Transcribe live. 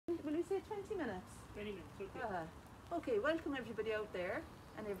20 minutes? 20 minutes, okay. Okay, welcome everybody out there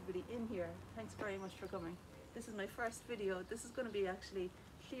and everybody in here. Thanks very much for coming. This is my first video. This is going to be actually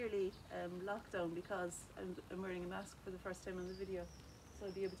clearly lockdown because I'm wearing a mask for the first time on the video. So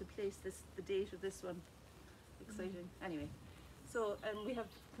I'll be able to place the date of this one. Exciting. Anyway, so we have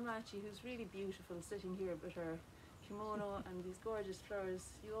Komachi, who's really beautiful, sitting here with her kimono and these gorgeous flowers.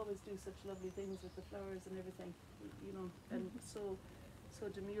 You always do such lovely things with the flowers and everything, you know, and so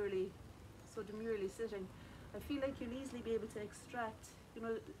demurely sitting. I feel like you'll easily be able to extract, you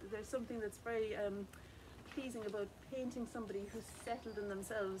know, there's something that's very pleasing about painting somebody who's settled in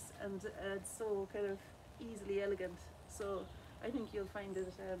themselves and so kind of easily elegant. So I think you'll find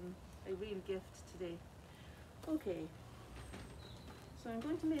it a real gift today. Okay, so I'm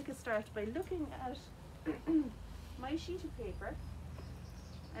going to make a start by looking at my sheet of paper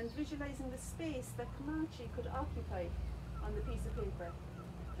and visualizing the space that Komachi could occupy on the piece of paper.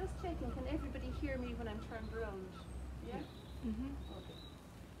 Just checking, can everybody hear me when I'm turned around? Yeah? Okay.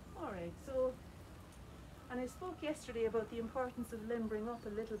 Alright, so, and I spoke yesterday about the importance of limbering up a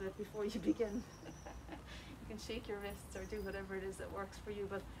little bit before you begin. You can shake your wrists or do whatever it is that works for you,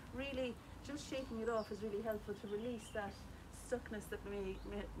 but really just shaking it off is really helpful to release that stuckness that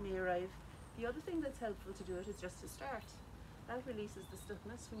may arrive. The other thing that's helpful to do it is just to start. That releases the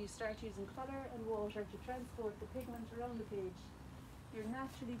stuckness. When you start using colour and water to transport the pigment around the page, you're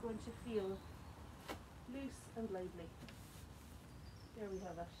naturally going to feel loose and lively. There we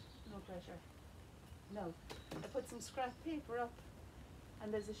have it, no pressure. Now, I put some scrap paper up,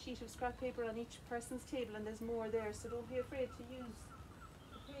 and there's a sheet of scrap paper on each person's table, and there's more there, so don't be afraid to use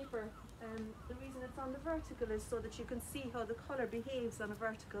the paper. The reason it's on the vertical is so that you can see how the colour behaves on a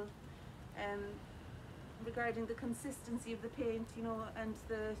vertical, regarding the consistency of the paint, you know, and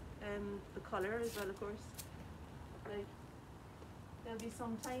the colour as well, of course. Like, there'll be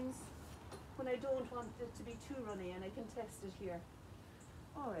some times when I don't want it to be too runny, and I can test it here.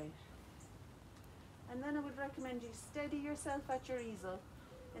 Alright. And then I would recommend you steady yourself at your easel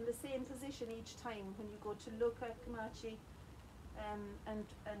in the same position each time when you go to look at Komachi and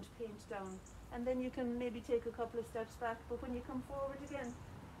paint down. And then you can maybe take a couple of steps back, but when you come forward again,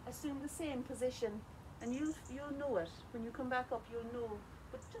 assume the same position, and you'll know it. When you come back up, you'll know.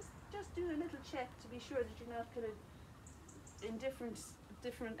 But just do a little check to be sure that you're not kind of in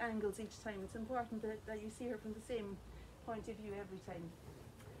different angles each time. It's important that you see her from the same point of view every time.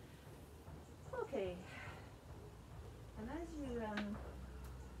 Okay. And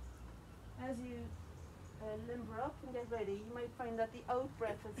as you limber up and get ready, you might find that the out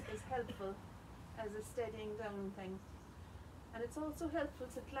breath is helpful as a steadying down thing. And it's also helpful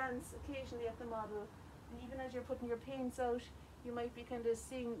to glance occasionally at the model, and even as you're putting your paints out, you might be kind of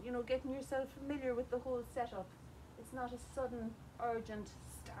seeing, you know, getting yourself familiar with the whole setup. It's not a sudden, urgent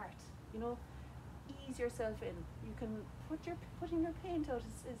start, you know. Ease yourself in. You can putting your paint out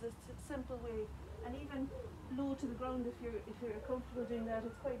is a simple way, and even low to the ground if you're comfortable doing that.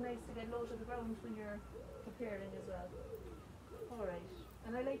 It's quite nice to get low to the ground when you're preparing as well. All right,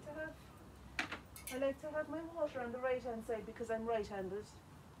 and I like to have my water on the right hand side because I'm right-handed,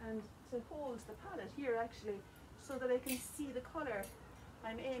 and to hold the palette here actually so that I can see the colour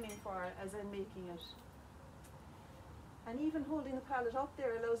I'm aiming for as I'm making it. And even holding the palette up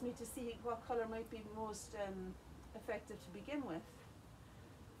there allows me to see what colour might be most effective to begin with.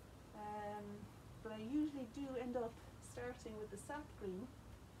 But I usually do end up starting with the sap green,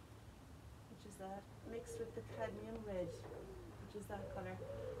 which is that, mixed with the cadmium red, which is that colour.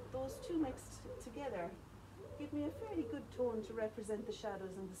 Those two mixed together give me a fairly good tone to represent the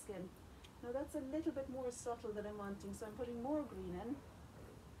shadows and the skin. Now that's a little bit more subtle than I'm wanting, so I'm putting more green in,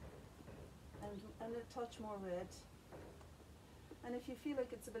 and a touch more red. And if you feel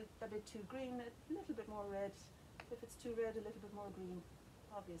like it's a bit too green, a little bit more red. If it's too red, a little bit more green.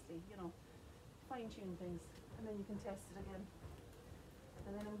 Obviously, you know, fine-tune things, and then you can test it again.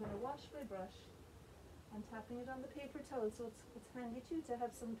 And then I'm going to wash my brush and tapping it on the paper towel, so it's handy too to have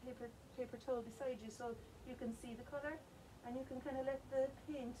some paper towel beside you so you can see the colour, and you can kind of let the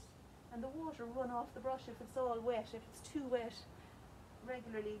paint and the water run off the brush if it's all wet. If it's too wet,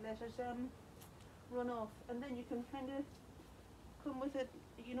 regularly let it run off, and then you can kind of come with it.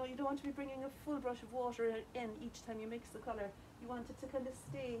 You know, you don't want to be bringing a full brush of water in each time you mix the colour. You want it to kind of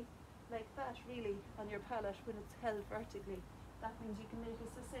stay like that really on your palette when it's held vertically. That means you can make a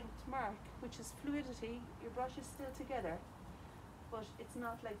succinct mark, which is fluidity. Your brush is still together, but it's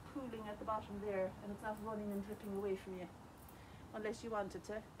not like pooling at the bottom there, and it's not running and dripping away from you. Unless you want it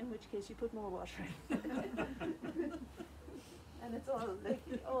to, in which case you put more water in. And it's all, like,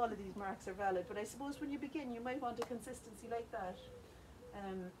 all of these marks are valid, but I suppose when you begin you might want a consistency like that.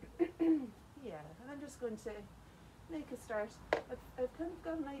 just going to make a start. I've kind of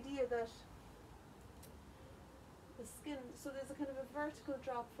got an idea that the skin, so there's a kind of a vertical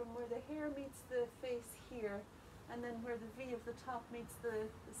drop from where the hair meets the face here, and then where the V of the top meets the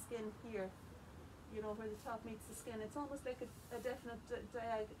skin here. You know, where the top meets the skin. It's almost like a definite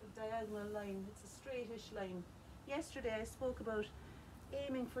diagonal line. It's a straightish line. Yesterday I spoke about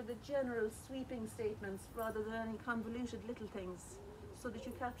aiming for the general sweeping statements rather than any convoluted little things, so that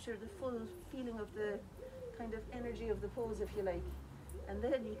you capture the full feeling of the kind of energy of the pose, if you like. And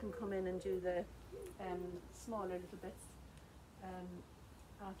then you can come in and do the smaller little bits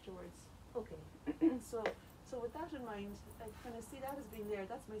afterwards. Okay, so with that in mind, I kind of see that as being there.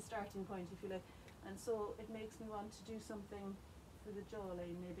 That's my starting point, if you like. And so it makes me want to do something for the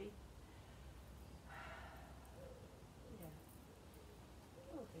jawline, maybe. Yeah.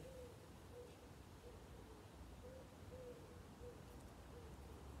 Okay.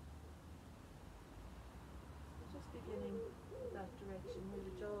 So just beginning with that direction where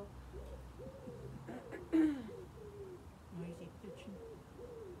the jaw. Noisy kitchen.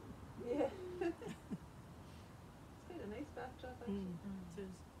 Yeah. It's quite a nice backdrop, actually. It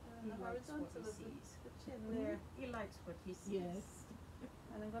is. And the horizontal of the chin there. He likes what he sees. Yes.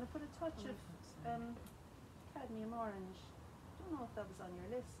 And I'm going to put a touch of cadmium orange. I don't know if that was on your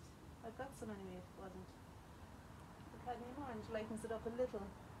list. I've got some anyway if it wasn't. The cadmium orange lightens it up a little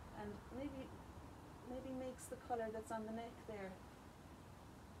and maybe makes the colour that's on the neck there.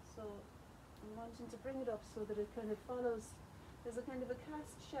 So I'm wanting to bring it up so that it kind of follows. There's a kind of a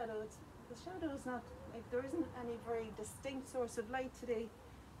cast shadow. The shadow is not, like, there isn't any very distinct source of light today,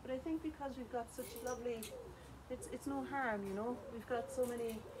 but I think because we've got such lovely, it's no harm, you know. We've got so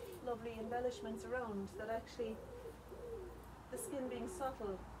many lovely embellishments around that actually the skin being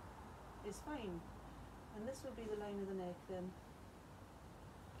subtle is fine. And this would be the line of the neck then.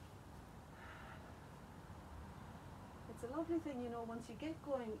 It's a lovely thing, you know, once you get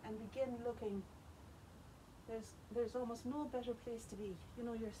going and begin looking, there's almost no better place to be. You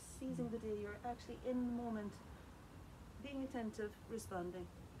know, you're seizing the day, you're actually in the moment, being attentive, responding,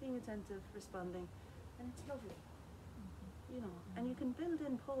 being attentive, responding, and it's lovely. You know, and you can build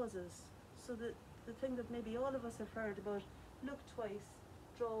in pauses, so that the thing that maybe all of us have heard about, look twice,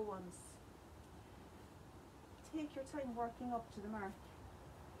 draw once. Take your time working up to the mark.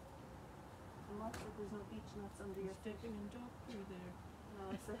 And watch that there's no beech nuts under your feet. Stepping in dog poo there. No,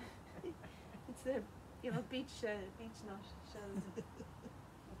 it's the beech nut shells.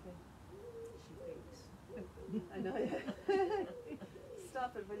 Okay. She thinks. I know, yeah.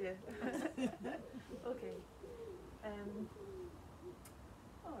 Stop it, will you? Okay.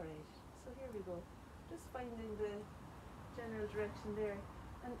 Alright, so here we go. Just finding the general direction there.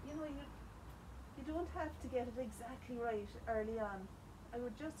 And you know, you don't have to get it exactly right early on. I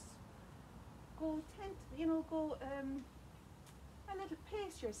would just go and let it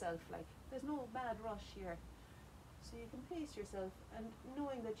pace yourself, like. There's no mad rush here. So you can pace yourself, and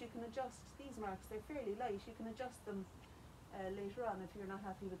knowing that you can adjust these marks, they're fairly light, you can adjust them later on if you're not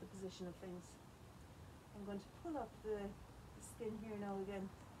happy with the position of things. I'm going to pull up the skin here now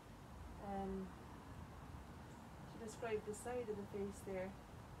again to describe the side of the face there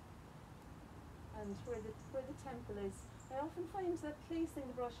and where the temple is. I often find that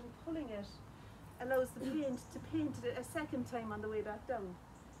placing the brush and pulling it allows the paint to paint it a second time on the way back down.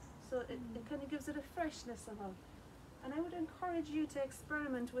 So it kind of gives it a freshness somehow. And I would encourage you to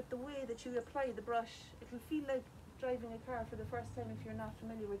experiment with the way that you apply the brush. It'll feel like driving a car for the first time if you're not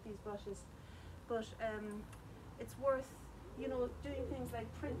familiar with these brushes. But it's worth, you know, doing things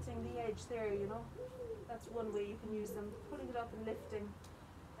like printing the edge there, you know. That's one way you can use them. Pulling it up and lifting.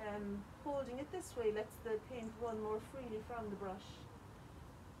 Holding it this way lets the paint run more freely from the brush.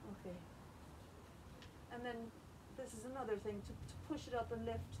 Okay. And then this is another thing, to push it up and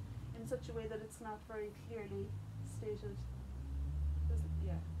lift in such a way that it's not very clearly stated.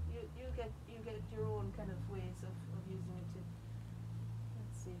 Yeah, you get your own kind of ways of using it too.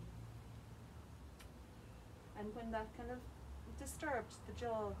 Let's see. And when that kind of disturbed the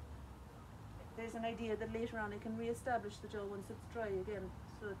jaw, there's an idea that later on it can re-establish the jaw once it's dry again.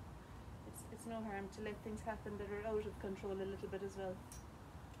 So it's no harm to let things happen that are out of control a little bit as well.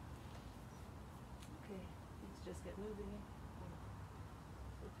 Okay, let's just get moving in.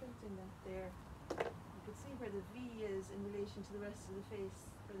 So printing that there. You can see where the V is in relation to the rest of the face,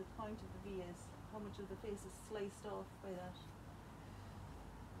 where the point of the V is, how much of the face is sliced off by that.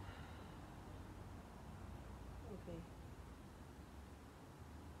 Okay.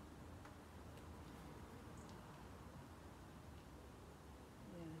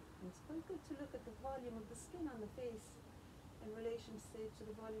 Yeah, and it's quite good to look at the volume of the skin on the face in relation, say, to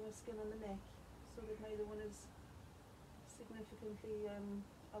the volume of skin on the neck. so that neither one is significantly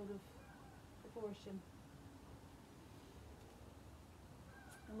out of proportion.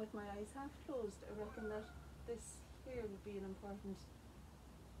 And with my eyes half closed, I reckon that this here would be an important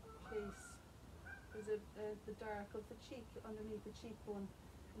place. There's the dark of the cheek underneath the cheekbone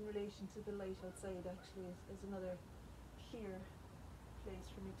in relation to the light outside actually is another clear place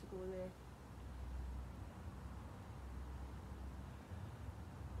for me to go there.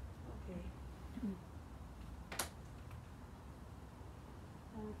 Okay.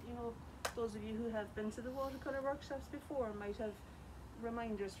 And you know, those of you who have been to the watercolour workshops before might have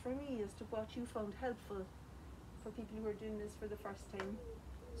reminders for me as to what you found helpful for people who are doing this for the first time.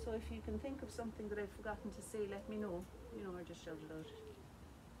 So if you can think of something that I've forgotten to say, let me know, you know, or just shout it out.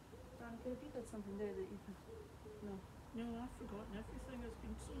 Veronica, have you got something there that you can? No. No, I've forgotten everything. It's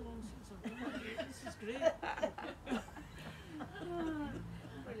been so long since I've done it. This is great.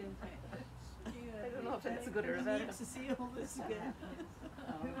 Brilliant. Yeah, I don't know if it's a good or a I bad. need to see all this again.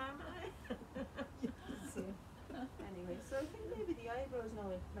 Who am I? So, anyway, so I think maybe the eyebrows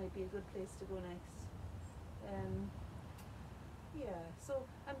now might be a good place to go next. Yeah, so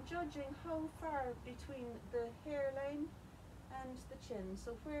I'm judging how far between the hairline and the chin.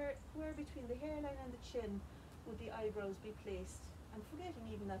 So where between the hairline and the chin would the eyebrows be placed? I'm forgetting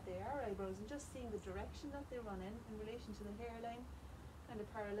even that they are eyebrows and just seeing the direction that they run in relation to the hairline, kind of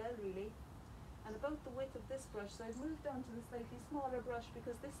parallel really. And about the width of this brush, so I've moved down to the slightly smaller brush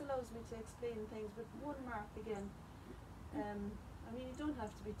because this allows me to explain things with one mark again. I mean, you don't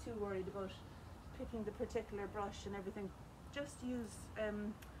have to be too worried about picking the particular brush and everything. Just use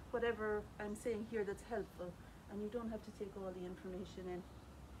whatever I'm saying here that's helpful, and you don't have to take all the information in.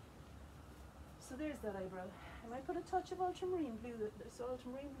 So there's that eyebrow. I might put a touch of ultramarine blue. So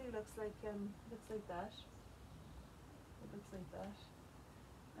ultramarine blue looks like that. It looks like that.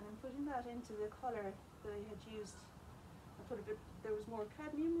 And I'm putting that into the colour that I had used. I put a bit. There was more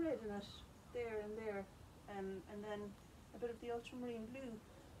cadmium red in it, there and there, and then a bit of the ultramarine blue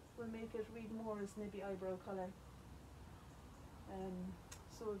will make it read more as maybe eyebrow colour.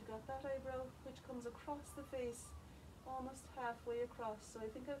 So we've got that eyebrow which comes across the face, almost halfway across. So I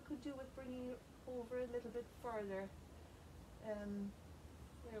think I could do with bringing it over a little bit further.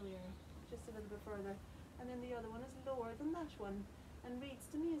 There we are, just a little bit further. And then the other one is lower than that one and reads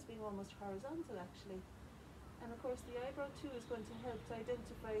to me as being almost horizontal actually. And of course the eyebrow too is going to help to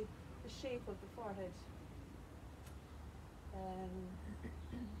identify the shape of the forehead.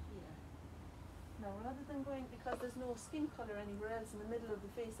 Yeah. Now rather than going, because there's no skin colour anywhere else in the middle of the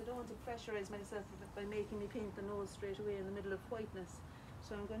face, I don't want to pressurise myself by making me paint the nose straight away in the middle of whiteness.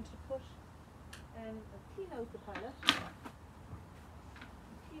 So I'm going to put, clean out the palette,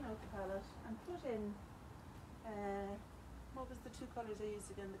 and put in, what was the two colours I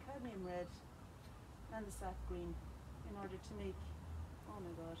used again? The cadmium red and the sap green, in order to make, oh my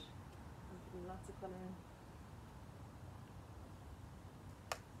god, I'm putting lots of colour in.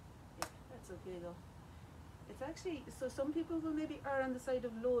 That's okay though. It's actually, so some people will maybe err on the side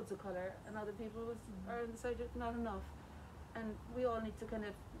of loads of colour and other people will err on the side of not enough. And we all need to kind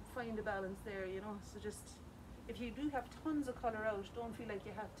of find a balance there, you know. So just, if you do have tons of colour out, don't feel like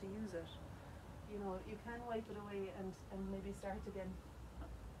you have to use it. You know, you can wipe it away and maybe start again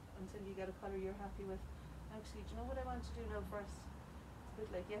until you get a colour you're happy with. Actually, do you know what I want to do now first? It's a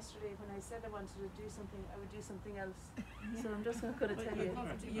bit like yesterday when I said I wanted to do something, I would do something else. So I'm just not going to tell you.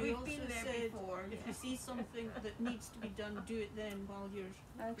 You also said if you see something that needs to be done, do it then while you're...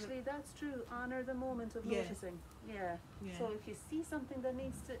 Actually, that's true. Honour the moment of noticing. Yeah. So if you see something that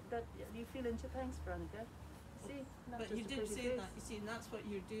needs to, that you feel into, thanks, Veronica. See? Not But just you a did pretty say face. that. You see, and that's what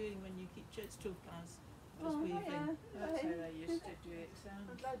you're doing when you keep just topaz. Just Oh, waving. yeah. That's Right. how I used to do I'm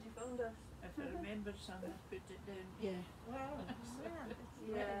exams. glad you found us. If I remembered something, I put it down. Yeah. Wow.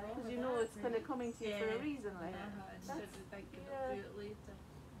 Yeah, because you know it's kind of coming to you for a reason, like. Instead of thinking yeah. I'll do it later.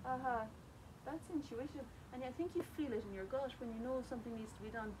 That's intuition, and I think you feel it in your gut when you know something needs to be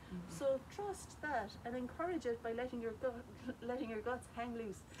done. So trust that and encourage it by letting your guts hang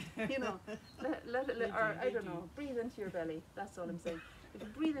loose. You know, I don't know, breathe into your belly. That's all I'm saying. If you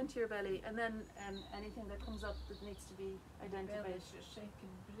breathe into your belly, and then anything that comes up that needs to be identified, Belly's your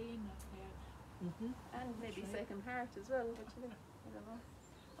second brain, I've heard. and maybe second heart as well. Actually, I don't know.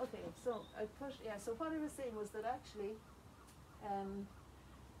 Okay, so I put So what I was saying was that actually,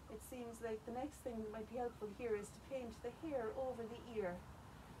 it seems like the next thing that might be helpful here is to paint the hair over the ear,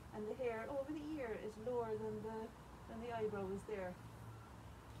 and the hair over the ear is lower than the eyebrow is there.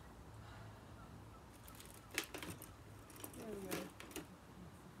 There we are.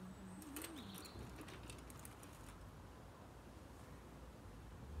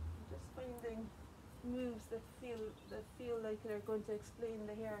 I'm just finding moves that feel like they're going to explain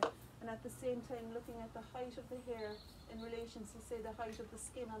the hair, and at the same time looking at the height of the hair in relation to, say, the height of the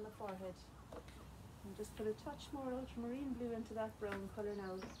skin on the forehead. And just put a touch more ultramarine blue into that brown colour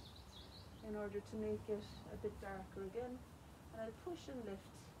now in order to make it a bit darker again. And I'll push and lift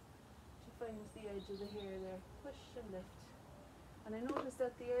to find the edge of the hair there. Push and lift. And I notice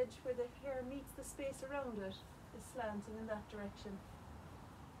that the edge where the hair meets the space around it is slanting in that direction.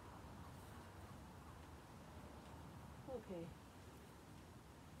 Okay.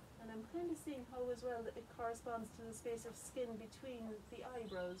 And I'm kind of seeing how as well that it corresponds to the space of skin between the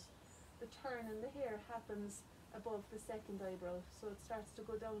eyebrows. The turn in the hair happens above the second eyebrow, so it starts to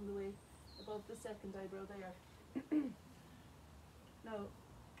go down the way above the second eyebrow there. Now,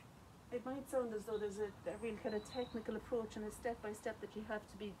 it might sound as though there's a real kind of technical approach and a step-by-step that you have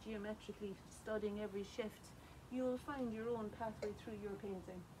to be geometrically studying every shift. You'll find your own pathway through your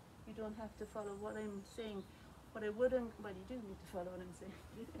painting. You don't have to follow what I'm saying. What I wouldn't, well, you do need to follow what I'm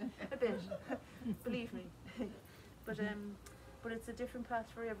saying, a bit, believe me. But it's a different path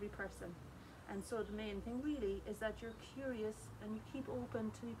for every person. And so the main thing really is that you're curious and you keep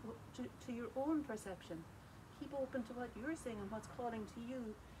open to your own perception. Keep open to what you're saying and what's calling to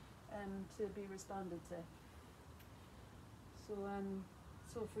you to be responded to.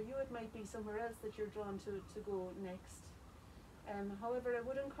 So for you it might be somewhere else that you're drawn to go next. However, I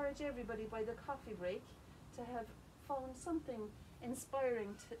would encourage everybody by the coffee break to have found something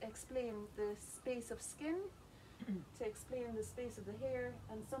inspiring to explain the space of skin, to explain the space of the hair,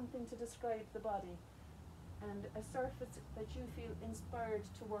 and something to describe the body, and a surface that you feel inspired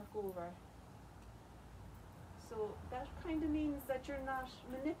to work over. So that kind of means that you're not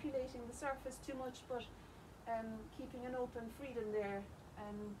manipulating the surface too much, but keeping an open freedom there,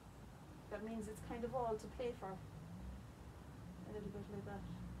 and that means it's kind of all to play for. A little bit like that.